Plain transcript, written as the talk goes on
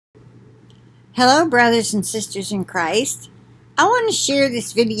Hello, brothers and sisters in Christ. I want to share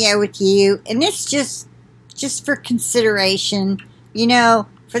this video with you, and it's just for consideration,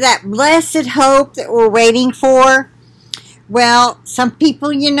 for that blessed hope that we're waiting for. Well, some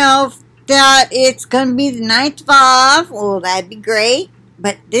people, that it's going to be the 9th of Av. Well, that'd be great.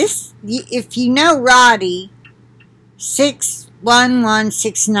 But this, if you know Roddy,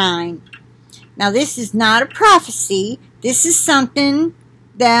 61169. Now, this is not a prophecy. This is something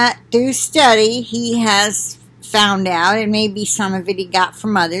that through study he has found out, and maybe some of it he got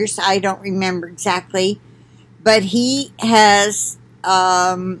from others. I don't remember exactly. But he has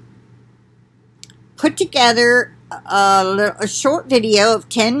put together a short video of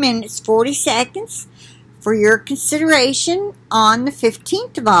 10 minutes, 40 seconds for your consideration on the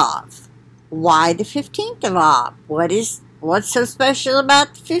 15th of Av. Why the 15th of Av? What's so special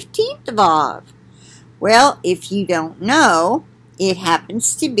about the 15th of Av? Well, if you don't know, it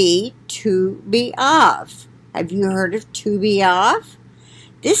happens to be Tu B'Av. Have you heard of Tu B'Av?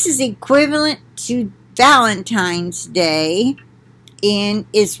 This is equivalent to Valentine's Day in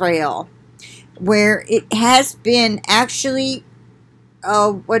Israel, where it has been actually,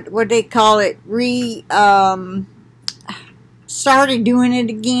 what they call it, started doing it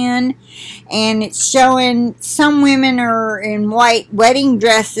again, and it's showing some women are in white wedding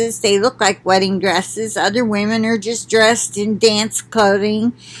dresses. They look like wedding dresses. Other women are just dressed in dance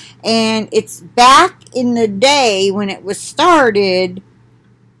clothing, and it's back in the day when it was started.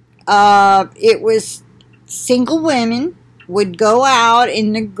 It was single women would go out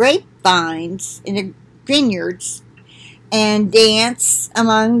in the grapevines, in the vineyards, and dance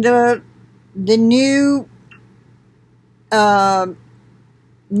among the new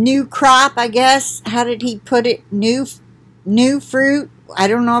crop, I guess. How did he put it? New fruit. I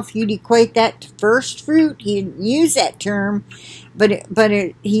don't know if you'd equate that to first fruit. He didn't use that term, but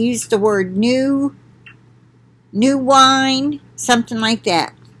he used the word new wine, something like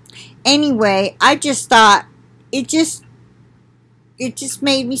that. Anyway, I just thought it just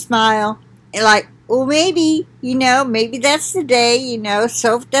made me smile. Like, well, maybe that's the day,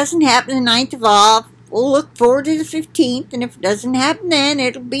 so if it doesn't happen the 9th of Av, we'll look forward to the 15th, and if it doesn't happen then,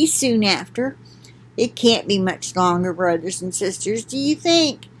 it'll be soon after. It can't be much longer, brothers and sisters. Do you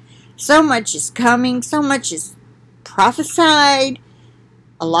think? So much is coming. So much is prophesied.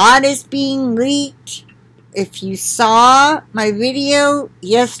 A lot is being leaked. If you saw my video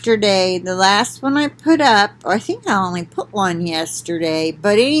yesterday, the last one I put up, or I think I only put one yesterday,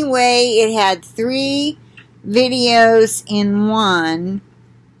 but anyway, it had 3 videos in one.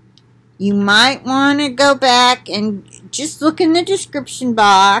 You might want to go back and just look in the description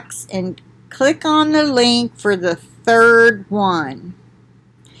box and click on the link for the 3rd one.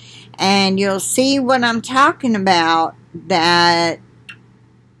 And you'll see what I'm talking about, that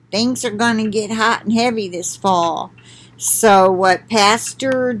things are going to get hot and heavy this fall. So what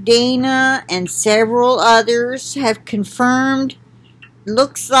Pastor Dana and several others have confirmed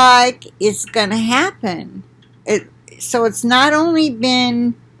looks like it's going to happen. So it's not only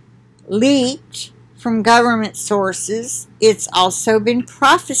been leaked from government sources, it's also been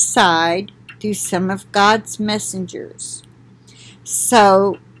prophesied through some of God's messengers.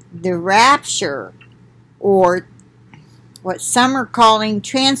 So the rapture, or what some are calling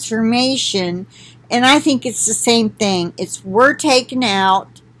transformation, and I think it's the same thing. We're taken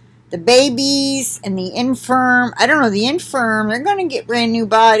out, the babies and the infirm. I don't know, the infirm, they're going to get brand new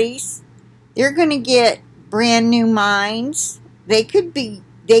bodies. They're going to get brand new minds. They could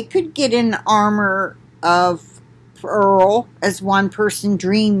get in the armor of pearl, as one person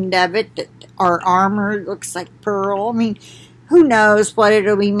dreamed of it, that our armor looks like pearl. I mean, who knows what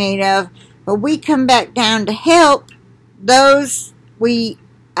it'll be made of. But we come back down to help those we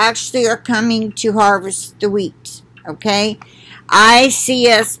actually are coming to harvest the wheat. Okay? I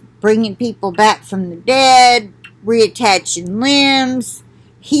see us bringing people back from the dead, reattaching limbs,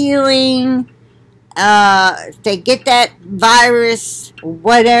 healing. If they get that virus,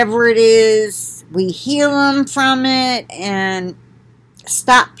 whatever it is, we heal them from it and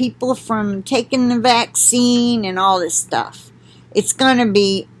stop people from taking the vaccine and all this stuff. It's going to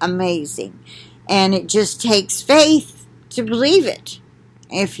be amazing. And it just takes faith to believe it.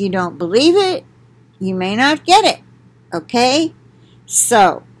 If you don't believe it, you may not get it. Okay?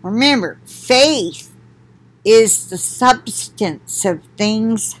 So, remember, faith is the substance of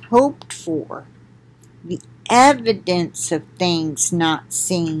things hoped for, the evidence of things not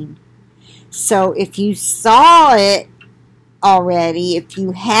seen. So if you saw it already, if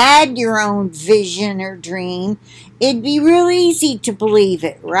you had your own vision or dream, it'd be real easy to believe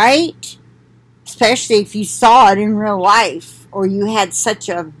it, right? Especially if you saw it in real life. or you had such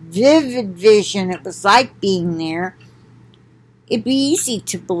a vivid vision, it was like being there, it'd be easy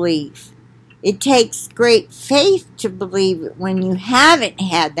to believe. It takes great faith to believe it when you haven't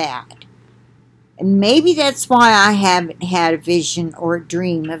had that. And maybe that's why I haven't had a vision or a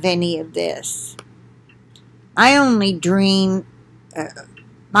dream of any of this. I only dream,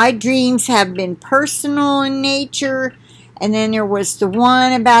 my dreams have been personal in nature. And then there was the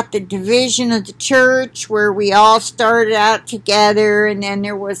one about the division of the church where we all started out together, and then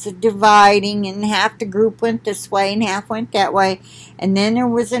there was a dividing, and half the group went this way and half went that way. And then there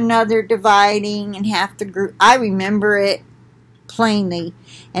was another dividing, and half the group, I remember it plainly.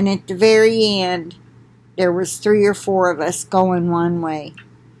 And at the very end, there was 3 or 4 of us going one way.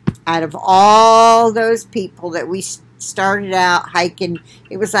 Out of all those people that we started out hiking,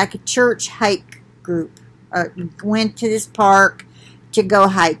 it was like a church hike group. Went to this park to go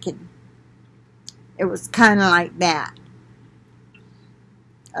hiking. It was kind of like that.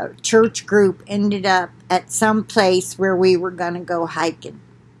 A church group ended up at some place where we were going to go hiking.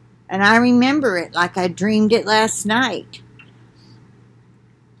 And I remember it like I dreamed it last night.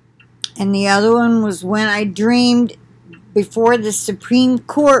 And the other one was when I dreamed before the Supreme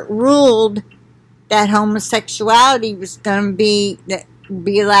Court ruled that homosexuality was going to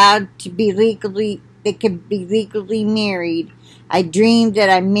be allowed to be legally. They could be legally married. I dreamed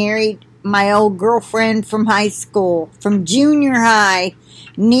that I married my old girlfriend from high school, from junior high.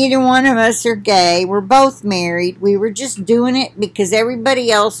 Neither one of us are gay. We're both married. We were just doing it because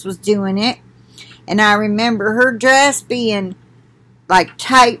everybody else was doing it. And I remember her dress being like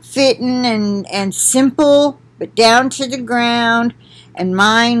tight-fitting and simple, but down to the ground. And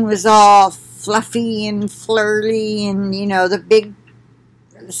mine was all fluffy and flirty and, you know, the big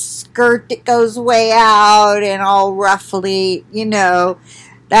skirt that goes way out and all ruffly, you know.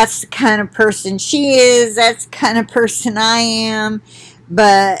 That's the kind of person she is. That's the kind of person I am.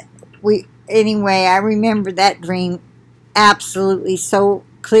 But anyway, I remember that dream absolutely so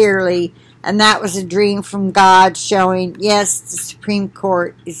clearly. And that was a dream from God showing, yes, the Supreme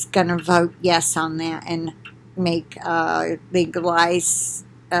Court is going to vote yes on that and make legalize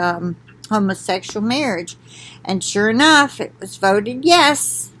homosexual marriage. And sure enough, it was voted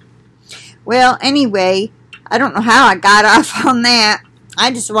yes. Well, anyway, I don't know how I got off on that.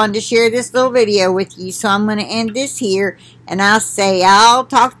 I just wanted to share this little video with you, so I'm going to end this here, and I'll say I'll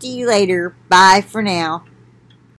talk to you later. Bye for now.